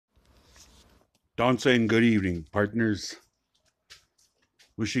Don saying good evening, partners.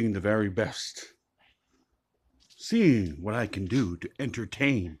 Wishing the very best. Seeing what I can do to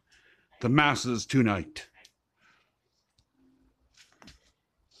entertain the masses tonight.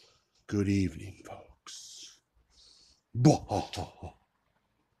 Good evening, folks. It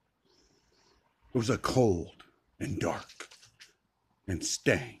was a cold and dark and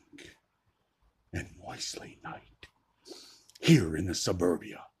stank and moistly night here in the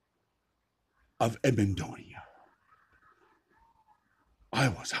suburbia of Edmontonia. I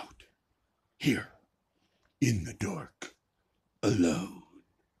was out here in the dark, alone,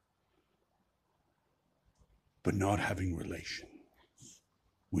 but not having relations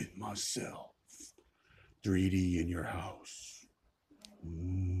with myself. 3D in your house.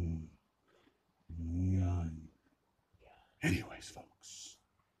 Anyways, folks,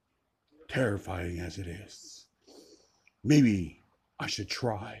 terrifying as it is, maybe I should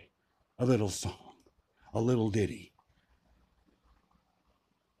try a little song, a little ditty.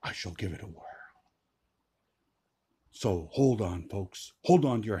 I shall give it a whirl. So hold on, folks. Hold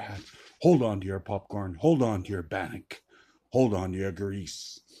on to your hat. Hold on to your popcorn. Hold on to your bannock. Hold on to your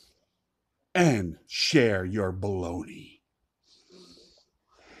grease. And share your baloney.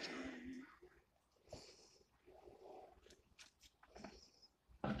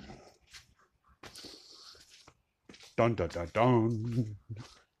 Dun dun dun dun.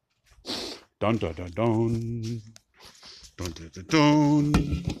 Dun dun dun dun. Dun dun dun dun.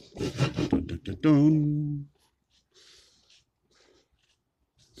 Dun dun dun dun.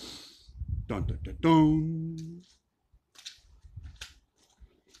 Dun dun dun dun.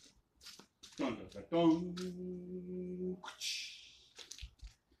 Dun dun dun dun.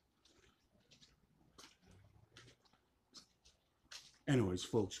 Anyways,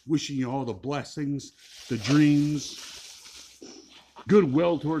 folks, wishing you all the blessings, the dreams,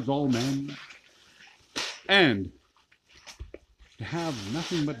 goodwill towards all men, and to have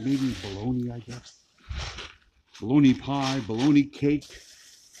nothing but maybe bologna, I guess. Bologna pie, bologna cake,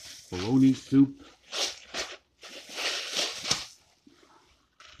 bologna soup.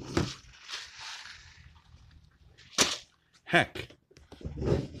 Heck,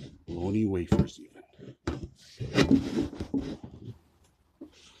 bologna wafers even.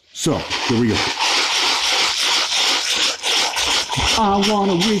 So, here we go. I want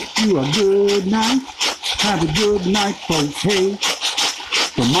to wish you a good night. Have a good night, folks. Hey,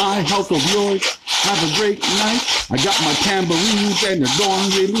 for my health of yours, have a great night. I got my tambourines and they're going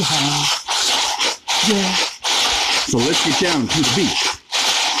really high. Yeah. So let's get down to the beat.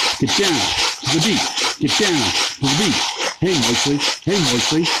 Get down to the beat. Get down to the beat. Hey, Mosley. Hey,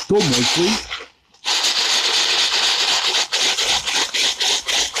 Mosley. Go, Mosley.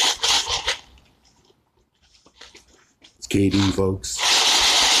 KD, folks.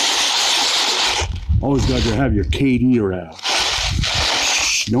 Always got to have your KD around.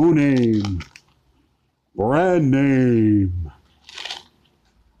 No name. Brand name.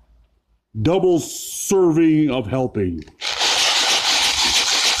 Double serving of helping.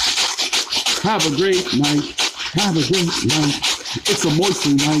 Have a great night. Have a great night. It's a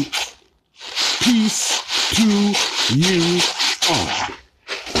moistly night. Peace to you all.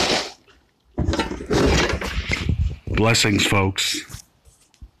 Blessings, folks.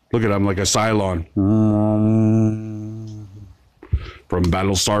 Look at him like a Cylon. From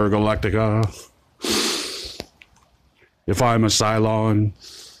Battlestar Galactica. If I'm a Cylon,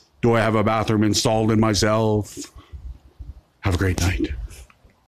 do I have a bathroom installed in myself? Have a great night.